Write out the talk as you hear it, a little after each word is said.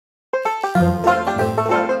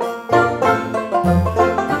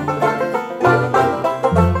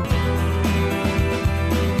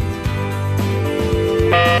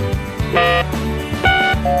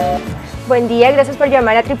día, gracias por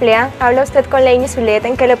llamar a AAA. Habla usted con Lady Zuleta,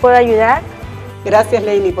 ¿en qué le puedo ayudar? Gracias,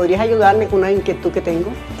 Lady. ¿Podrías ayudarme con una inquietud que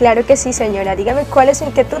tengo? Claro que sí, señora. Dígame cuál es su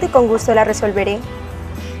inquietud y con gusto la resolveré.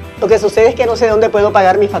 Lo que sucede es que no sé dónde puedo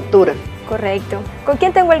pagar mi factura. Correcto. ¿Con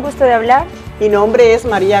quién tengo el gusto de hablar? Mi nombre es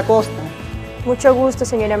María Acosta. Mucho gusto,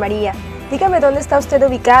 señora María. Dígame dónde está usted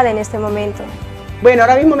ubicada en este momento. Bueno,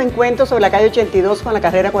 ahora mismo me encuentro sobre la calle 82 con la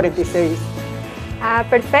carrera 46. Ah,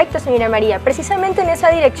 perfecto, señora María. Precisamente en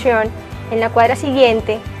esa dirección, en la cuadra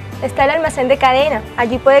siguiente, está el almacén de cadena.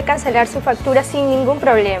 Allí puede cancelar su factura sin ningún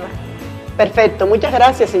problema. Perfecto, muchas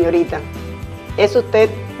gracias, señorita. Es usted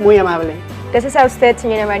muy amable. Gracias a usted,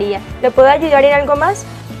 señora María. ¿Le puedo ayudar en algo más?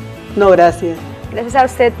 No, gracias. Gracias a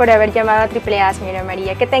usted por haber llamado a AAA, señora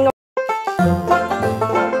María. Que tenga...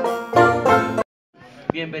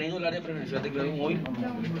 Bienvenido al área de preferencial de Claro. Hoy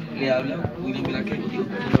le habla William Velázquez.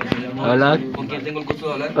 Hola. ¿Con quién tengo el gusto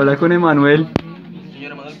de hablar? Hola con Emanuel.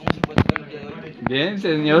 Señor Emanuel, ¿cómo se encuentra el día de hoy? Bien,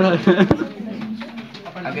 señora. ¿A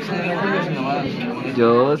qué se debe su llamada, señor Emanuel?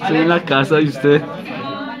 Yo estoy en la casa de usted.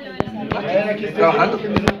 Trabajando,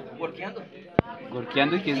 workeando.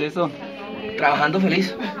 ¿Gorkeando? ¿Y qué es eso? Trabajando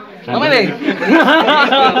feliz. ¿No me ve?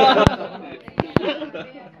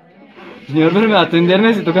 Señor, pero me va a atender,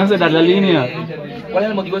 necesito cancelar la línea. ¿Cuál es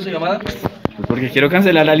el motivo de su llamada? Pues porque quiero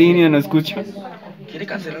cancelar la línea, no escucho. ¿Quiere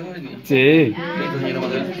cancelar la línea? Sí. Listo, señor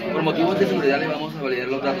Emanuel. Por motivos de seguridad le vamos a validar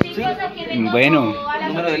los datos. ¿Sí? Bueno.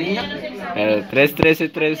 ¿Número de línea?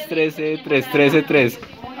 313-313-313-3.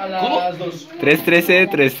 ¿Cómo?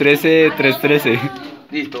 313-313-313.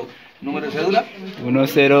 Listo. ¿Número de cédula?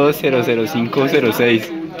 10000506.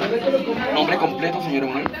 ¿Nombre completo, señor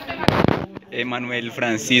Emanuel? Emanuel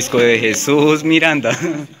Francisco de Jesús Miranda.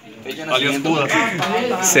 Fecha de nacimiento.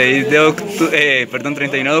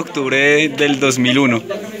 31 de octubre del 2001.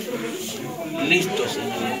 Listo,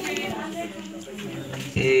 señor.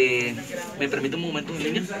 ¿Me permite un momento en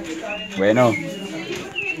línea? Bueno.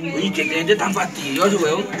 Uy, qué cliente tan fastidioso,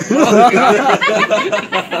 weón.